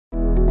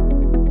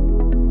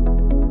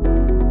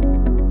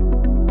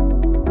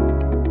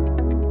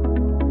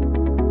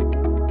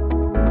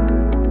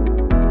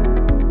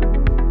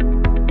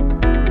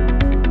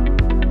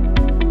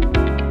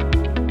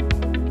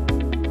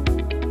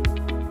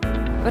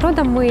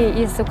Родом мы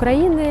из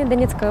Украины,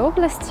 Донецкой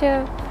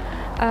области,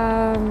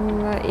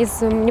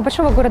 из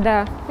небольшого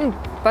города,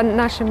 по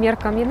нашим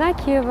меркам,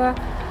 Киева.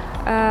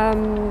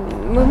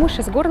 Мой муж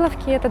из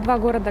Горловки, это два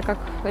города, как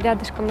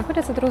рядышком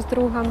находятся друг с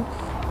другом.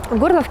 В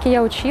Горловке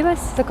я училась,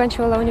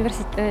 заканчивала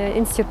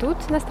институт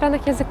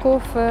иностранных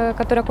языков,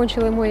 который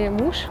окончил и мой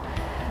муж.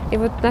 И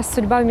вот нас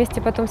судьба вместе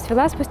потом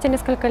свела спустя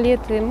несколько лет,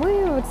 и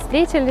мы вот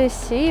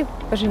встретились и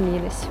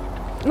поженились.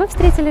 Мы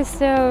встретились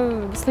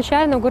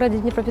случайно в городе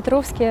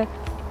Днепропетровске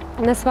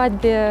на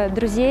свадьбе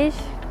друзей,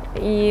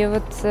 и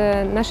вот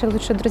наши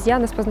лучшие друзья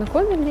нас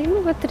познакомили, и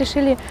мы вот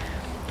решили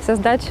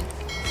создать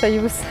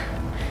союз.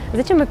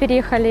 Затем мы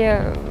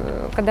переехали,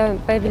 когда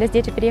появились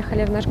дети,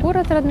 переехали в наш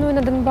город родной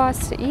на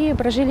Донбасс и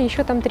прожили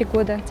еще там 3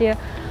 года, где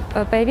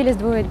появились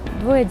двое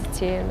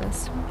детей у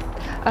нас.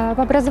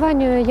 По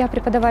образованию я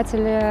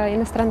преподаватель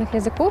иностранных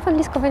языков,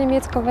 английского,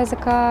 немецкого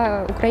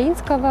языка,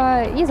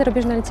 украинского и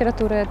зарубежной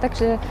литературы, а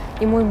также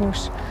и мой муж.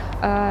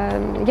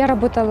 Я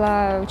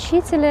работала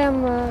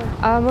учителем,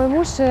 а мой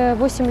муж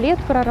 8 лет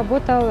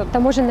проработал в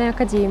таможенной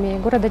академии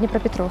города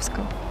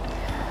Днепропетровска.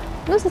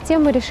 Но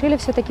затем мы решили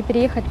все-таки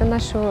переехать на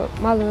нашу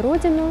малую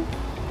родину,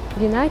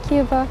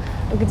 Киева,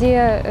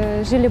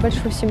 где жили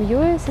большой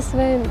семьей со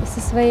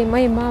своей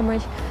моей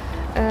мамой,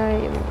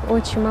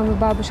 отчимом и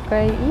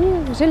бабушкой,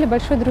 и жили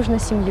большой дружной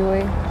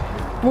семьей.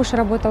 Муж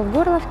работал в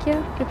Горловке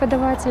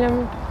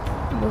преподавателем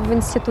в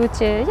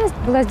институте. Я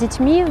была с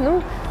детьми,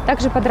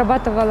 также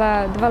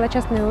подрабатывала, давала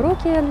частные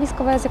уроки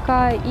английского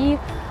языка и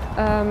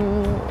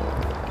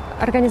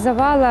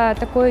организовала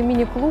такой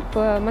мини-клуб,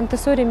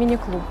 Монтессори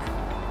мини-клуб,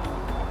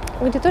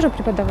 где тоже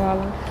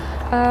преподавала.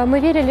 Мы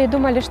верили и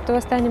думали, что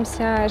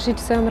останемся жить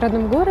в своем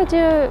родном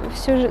городе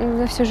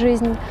на всю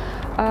жизнь,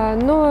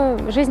 но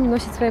жизнь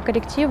носит свои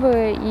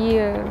коррективы,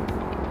 и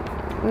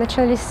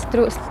начались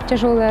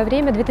тяжелое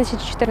время,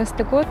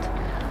 2014 год,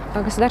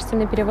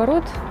 государственный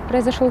переворот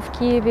произошел в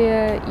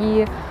Киеве,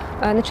 и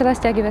начала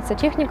стягиваться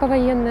техника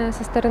военная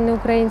со стороны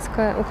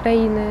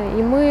Украины,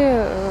 и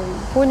мы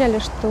поняли,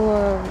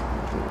 что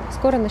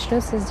скоро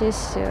начнутся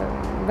здесь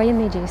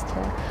военные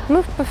действия.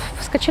 Мы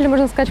вскочили,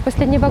 можно сказать, в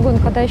последний вагон,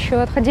 когда еще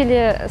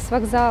отходили с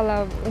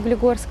вокзала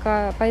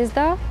Углегорска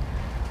поезда,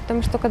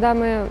 потому что когда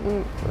мы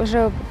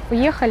уже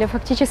уехали,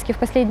 фактически в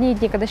последние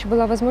дни, когда еще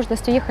была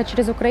возможность уехать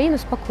через Украину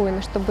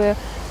спокойно, чтобы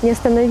не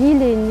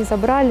остановили, не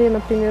забрали,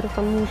 например,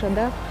 там мужа,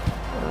 да,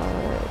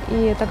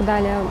 и так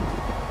далее.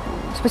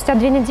 Спустя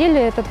 2 недели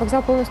этот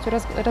вокзал полностью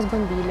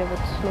разбомбили, вот,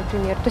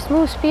 например. То есть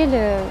мы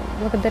успели,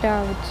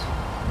 благодаря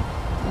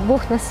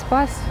Бог нас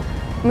спас.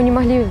 Мы не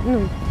могли,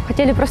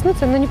 хотели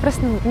проснуться, но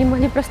не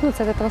могли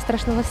проснуться от этого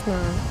страшного сна,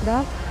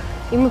 да.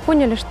 И мы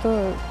поняли,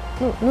 что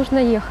нужно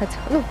ехать,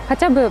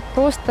 хотя бы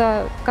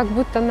просто как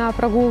будто на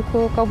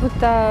прогулку, как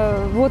будто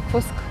в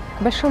отпуск.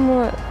 К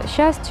большому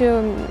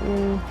счастью,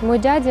 мой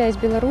дядя из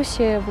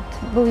Беларуси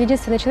был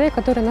единственный человек,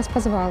 который нас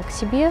позвал к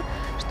себе,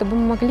 чтобы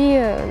мы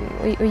могли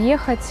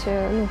уехать,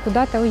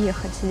 куда-то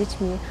уехать с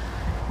детьми.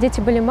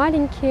 Дети были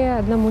маленькие,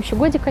 одному еще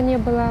годика не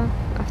было,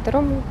 а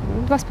второму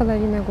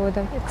 2,5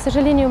 года. К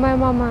сожалению, моя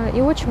мама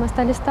и отчим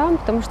остались там,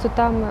 потому что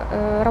там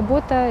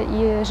работа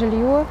и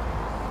жилье.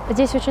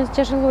 Здесь очень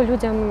тяжело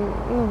людям,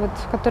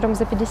 которым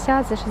за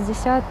 50, за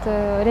 60,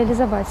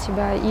 реализовать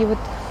себя и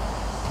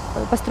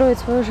построить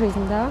свою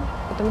жизнь, да,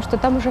 потому что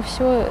там уже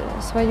все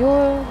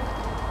свое,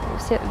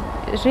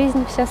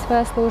 жизнь вся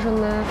своя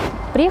сложенная.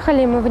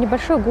 Приехали мы в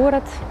небольшой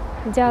город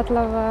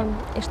Дятлова,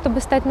 и чтобы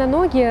встать на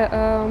ноги,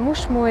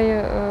 муж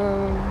мой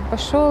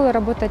пошел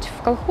работать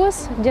в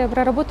колхоз, где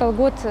проработал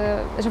год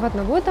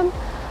животноводом.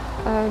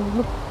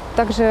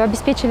 Также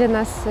обеспечили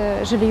нас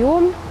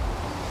жильем.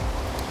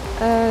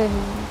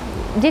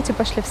 Дети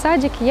пошли в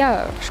садик,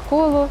 я в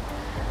школу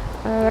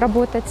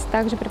работать,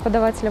 также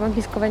преподавателем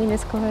английского и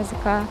немецкого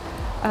языка,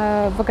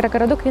 в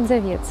агрогородок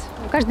Винзавец.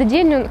 Каждый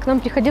день к нам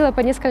приходило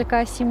по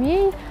несколько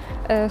семей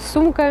с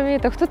сумками,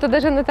 кто-то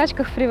даже на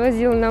тачках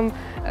привозил нам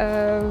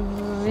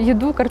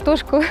еду,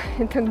 картошку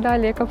и так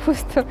далее,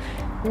 капусту.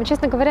 Но,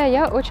 честно говоря,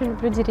 я очень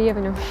люблю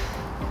деревню.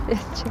 Я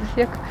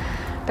человек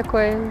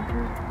такой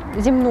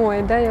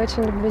земной, да, я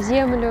очень люблю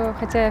землю,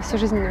 хотя я всю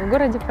жизнь в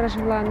городе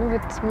прожила,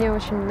 мне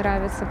очень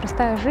нравится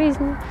простая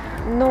жизнь,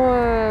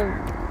 но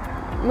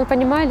мы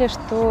понимали,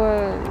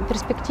 что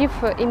перспектив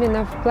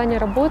именно в плане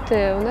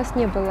работы у нас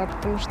не было,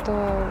 потому что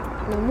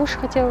муж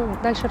хотел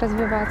дальше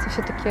развиваться,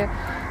 все-таки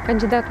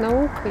кандидат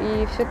наук,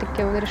 и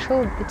все-таки он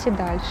решил идти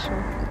дальше.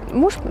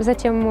 Муж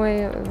затем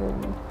мой,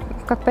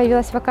 как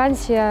появилась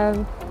вакансия,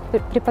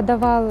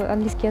 преподавал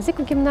английский язык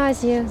в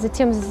гимназии,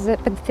 затем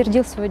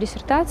подтвердил свою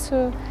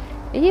диссертацию,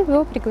 и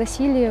его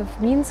пригласили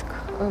в Минск,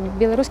 в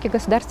Белорусский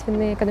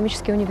государственный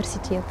экономический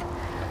университет,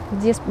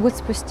 где год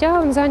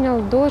спустя он занял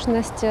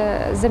должность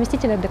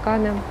заместителя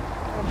декана.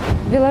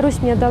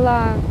 Беларусь мне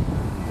дала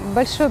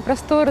большой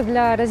простор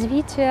для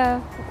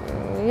развития.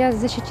 Я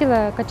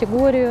защитила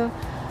категорию,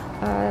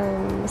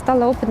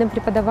 стала опытным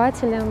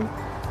преподавателем.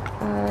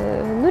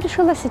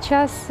 Решила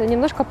сейчас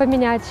немножко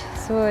поменять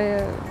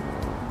свой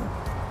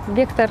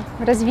вектор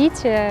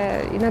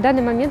развития. И на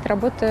данный момент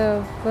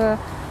работаю в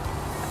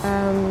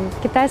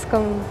в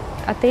китайском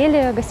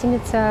отеле,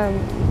 гостиница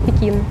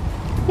 «Пекин».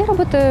 Я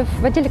работаю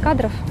в отделе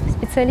кадров,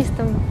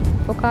 специалистом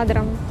по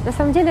кадрам. На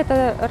самом деле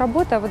эта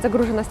работа, вот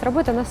загруженность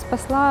работы, нас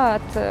спасла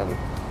от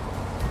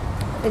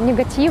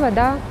негатива,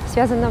 да,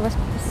 связанного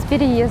с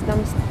переездом,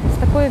 с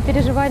такой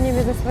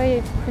переживаниями за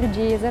своих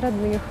людей, за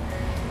родных.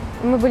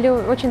 Мы были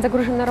очень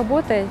загружены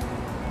работой,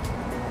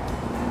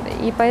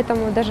 и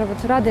поэтому даже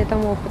вот рады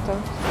этому опыту.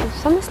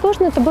 Самое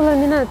сложное это было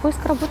именно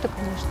поиск работы,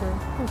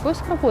 конечно.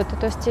 Поиск работы,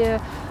 то есть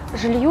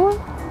жилье,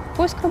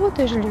 поиск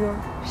работы и жилье,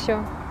 все.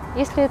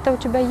 Если это у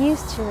тебя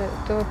есть,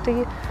 то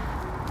ты,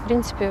 в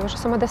принципе, уже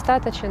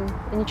самодостаточен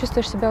и не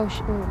чувствуешь себя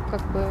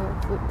как бы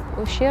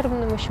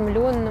ущербным,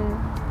 ущемленным.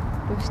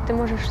 То есть ты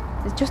можешь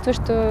чувствовать,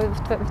 что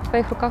в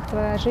твоих руках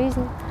твоя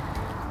жизнь.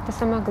 Это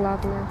самое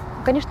главное.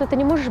 Конечно, ты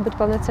не можешь быть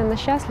полноценно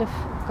счастлив,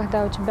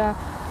 когда у тебя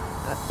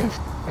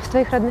в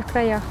твоих родных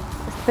краях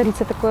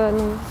творится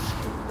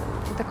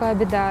такая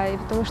беда, и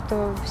потому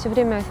что все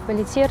время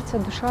болит сердце,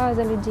 душа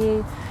за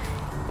людей.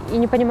 И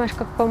не понимаешь,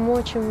 как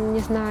помочь им, не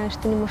знаешь,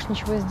 ты не можешь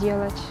ничего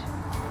сделать.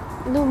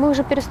 Ну, мы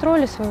уже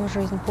перестроили свою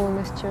жизнь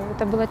полностью.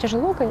 Это было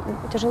тяжело,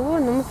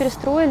 но мы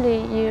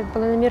перестроили и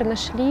планомерно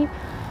шли.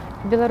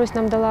 Беларусь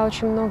нам дала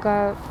очень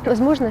много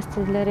возможностей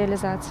для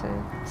реализации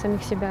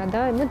самих себя,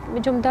 да, и мы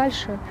идем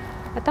дальше.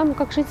 А там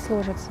как жить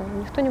сложится,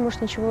 никто не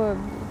может ничего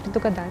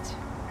предугадать.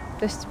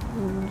 То есть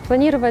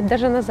планировать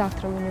даже на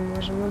завтра мы не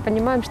можем. Мы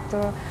понимаем,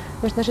 что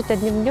нужно жить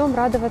одним днем,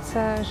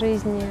 радоваться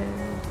жизни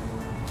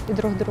и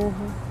друг другу.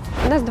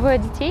 У нас 2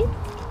 детей,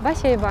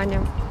 Вася и Ваня.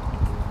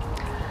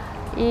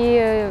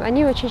 И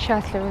они очень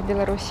счастливы в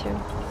Беларуси.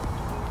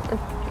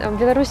 В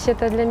Беларуси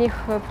это для них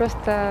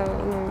просто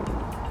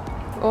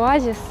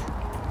оазис,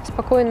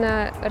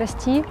 спокойно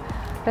расти,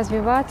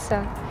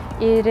 развиваться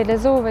и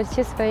реализовывать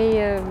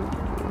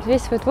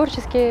весь свой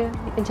творческий,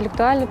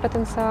 интеллектуальный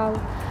потенциал.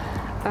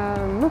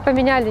 Мы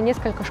поменяли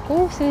несколько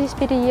школ в связи с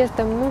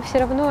переездом, но все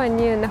равно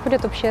они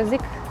находят общий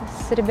язык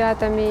с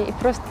ребятами и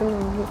просто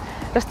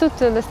растут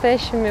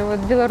настоящими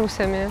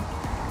белорусами.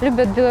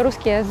 Любят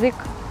белорусский язык,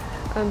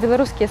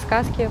 белорусские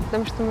сказки,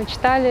 потому что мы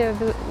читали,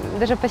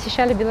 даже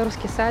посещали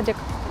белорусский садик.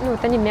 Ну,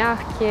 вот они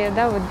мягкие,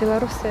 да, вот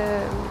белорусы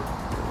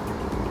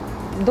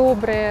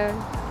добрые.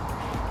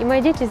 И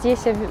мои дети здесь,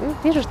 я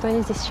вижу, что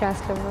они здесь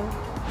счастливы.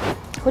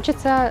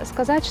 Хочется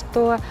сказать,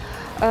 что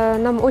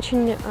нам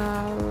очень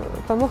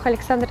помог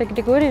Александр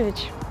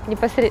Григорьевич,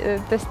 то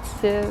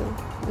есть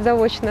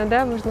заочно,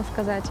 да, можно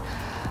сказать.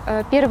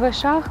 Первый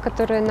шаг,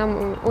 который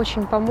нам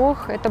очень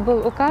помог, это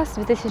был указ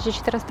в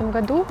 2014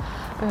 году,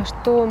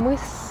 что мы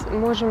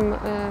можем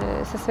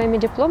со своими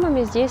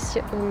дипломами здесь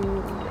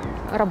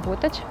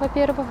работать,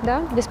 во-первых,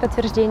 да, без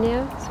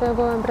подтверждения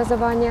своего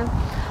образования.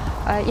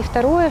 И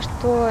второе,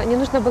 что не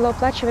нужно было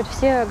оплачивать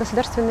все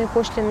государственные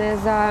пошлины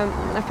за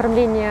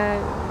оформление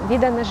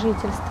вида на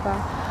жительство.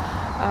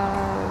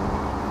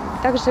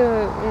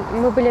 Также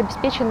мы были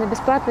обеспечены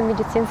бесплатным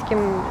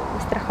медицинским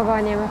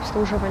страхованием и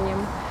обслуживанием.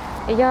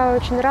 И я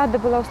очень рада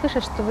была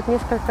услышать, что вот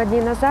несколько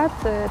дней назад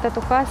этот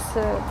указ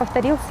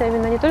повторился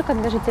именно не только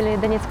для жителей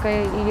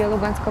Донецкой и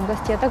Луганской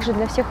области, а также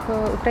для всех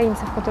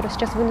украинцев, которые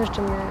сейчас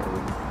вынуждены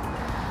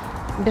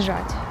бежать.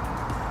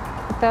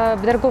 Это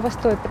дорого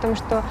стоит, потому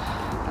что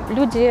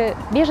люди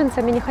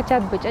беженцами не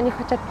хотят быть, они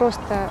хотят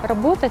просто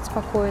работать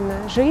спокойно,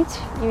 жить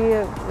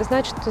и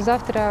знать, что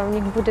завтра у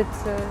них будет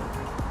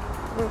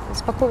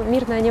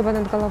мирное небо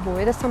над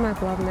головой. Это самое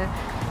главное.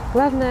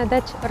 Главное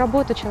дать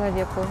работу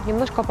человеку,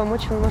 немножко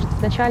помочь ему, может,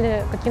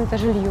 вначале каким-то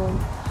жильем.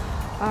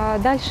 А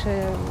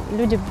дальше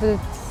люди будут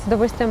с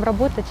удовольствием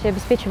работать и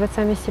обеспечивать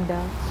сами себя.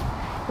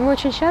 Мы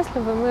очень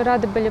счастливы, мы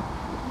рады были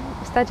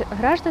стать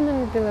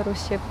гражданами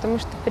Беларуси, потому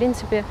что, в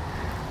принципе,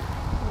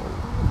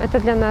 это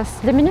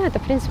для меня это,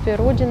 в принципе,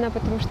 родина,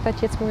 потому что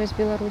отец мой из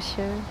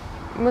Беларуси.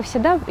 Мы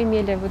всегда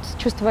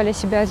чувствовали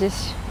себя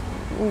здесь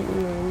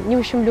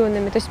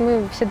неущемленными, то есть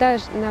мы всегда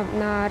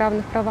на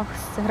равных правах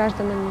с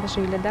гражданами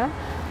жили, да.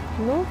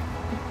 Ну,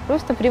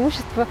 просто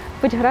преимущество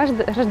быть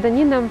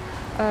гражданином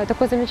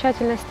такой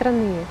замечательной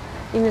страны.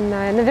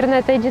 Именно, наверное,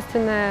 это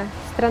единственная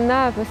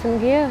страна в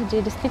СНГ,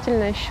 где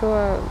действительно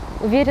еще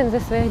уверен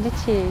за своих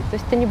детей. То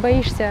есть ты не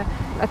боишься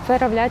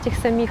отправлять их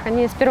самих.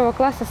 Они с 1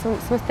 класса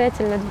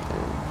самостоятельно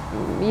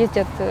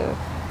ездят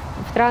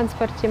в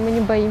транспорте, мы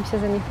не боимся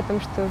за них, потому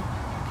что,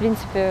 в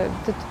принципе,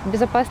 тут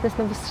безопасность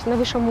на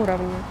высшем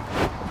уровне.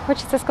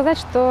 Хочется сказать,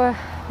 что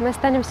мы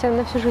останемся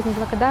на всю жизнь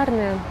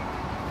благодарны,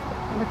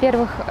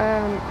 во-первых,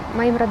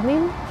 моим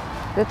родным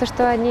за то,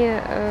 что они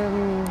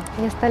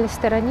не остались в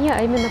стороне,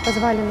 а именно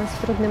позвали нас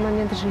в трудный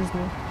момент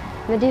жизни.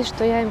 Надеюсь,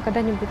 что я им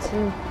когда-нибудь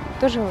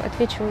тоже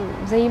отвечу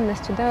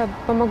взаимностью, да,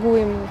 помогу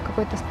им в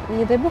какой-то,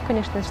 не дай бог,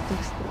 конечно, чтобы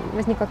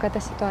возникла какая-то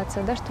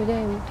ситуация, да, что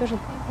я им тоже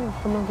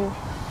помогу.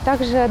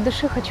 Также от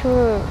души хочу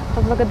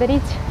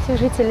поблагодарить всех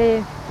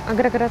жителей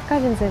агрогородка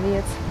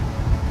Винзавец,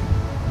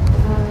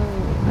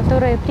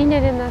 которые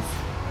приняли нас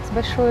с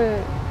большой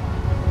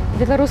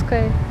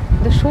белорусской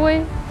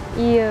душой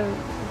и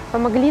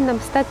помогли нам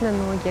встать на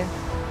ноги.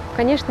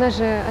 Конечно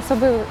же,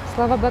 особые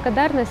слова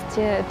благодарности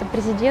это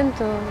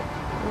президенту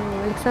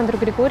Александру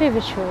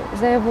Григорьевичу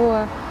за его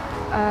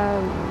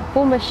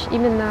помощь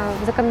именно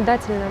в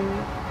законодательном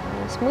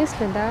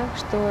смысле, да,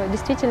 что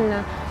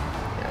действительно,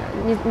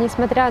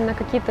 несмотря на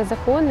какие-то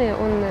законы,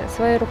 он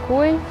своей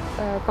рукой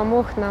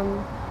помог нам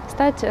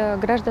стать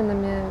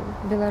гражданами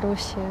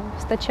Беларуси,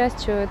 стать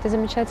частью этой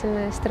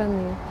замечательной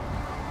страны.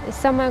 И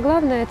самое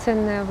главное,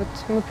 ценное, вот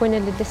мы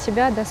поняли для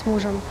себя, да, с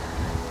мужем,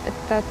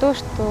 это то,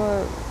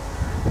 что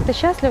ты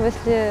счастлив,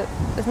 если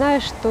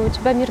знаешь, что у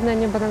тебя мирное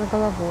небо над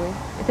головой,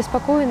 и ты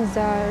спокоен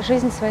за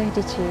жизнь своих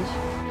детей.